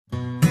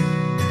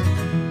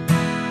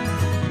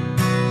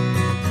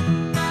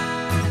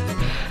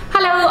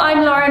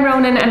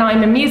Ronan and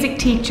I'm a music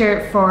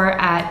teacher for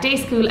day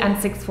school and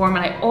sixth form,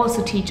 and I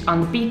also teach on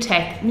the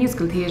BTEC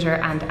musical theatre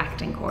and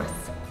acting course.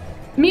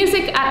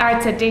 Music at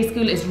Arts at Day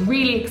School is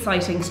really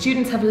exciting.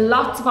 Students have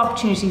lots of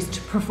opportunities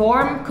to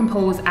perform,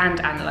 compose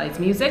and analyse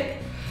music.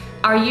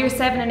 Our Year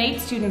 7 and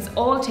 8 students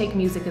all take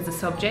music as a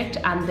subject,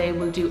 and they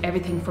will do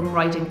everything from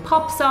writing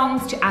pop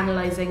songs to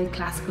analysing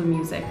classical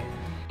music.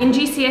 In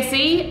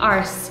GCSE,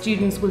 our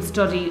students will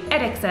study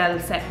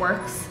edXL set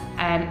works,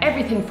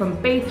 everything from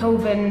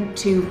Beethoven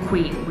to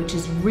Queen, which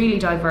is really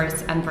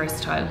diverse and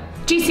versatile.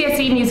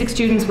 GCSE music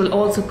students will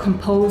also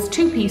compose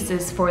 2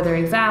 pieces for their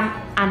exam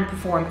and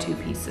perform 2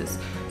 pieces.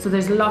 So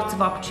there's lots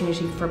of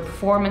opportunity for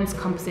performance,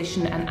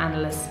 composition and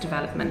analyst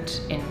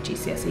development in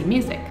GCSE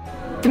music.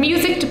 The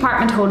music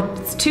department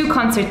holds 2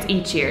 concerts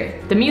each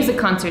year. The music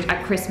concert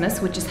at Christmas,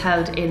 which is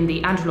held in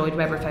the Andrew Lloyd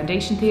Webber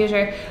Foundation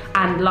Theatre,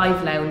 and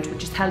Live Lounge,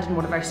 which is held in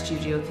one of our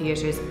studio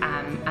theatres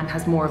and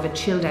has more of a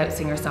chilled out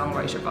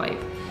singer-songwriter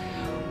vibe.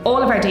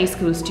 All of our day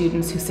school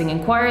students who sing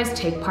in choirs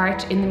take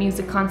part in the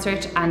music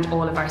concert, and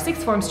all of our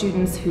sixth form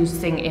students who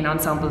sing in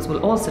ensembles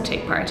will also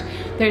take part.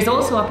 There's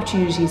also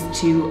opportunities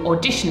to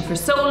audition for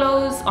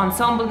solos,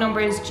 ensemble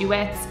numbers,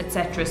 duets,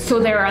 etc. So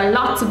there are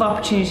lots of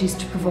opportunities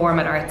to perform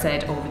at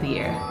ArtsEd over the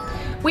year.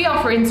 We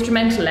offer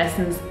instrumental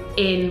lessons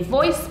in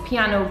voice,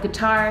 piano,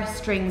 guitar,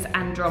 strings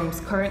and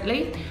drums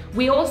currently.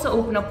 We also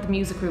open up the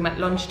music room at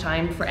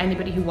lunchtime for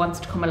anybody who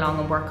wants to come along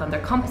and work on their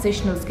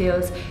compositional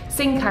skills,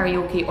 sing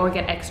karaoke or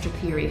get extra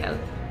theory help.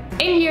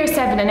 In Year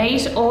 7 and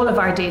 8, all of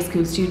our day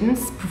school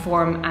students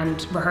perform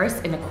and rehearse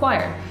in a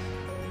choir.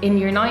 In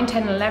Year 9,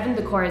 10 and 11,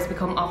 the choirs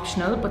become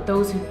optional, but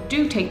those who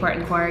do take part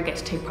in choir get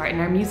to take part in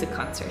our music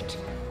concert.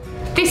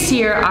 This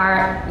year,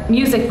 our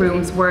music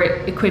rooms were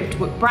equipped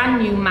with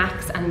brand new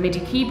Macs and MIDI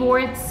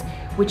keyboards,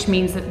 which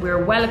means that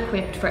we're well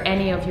equipped for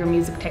any of your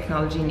music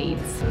technology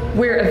needs.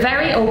 We're a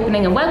very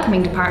opening and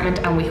welcoming department,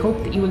 and we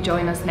hope that you will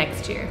join us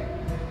next year.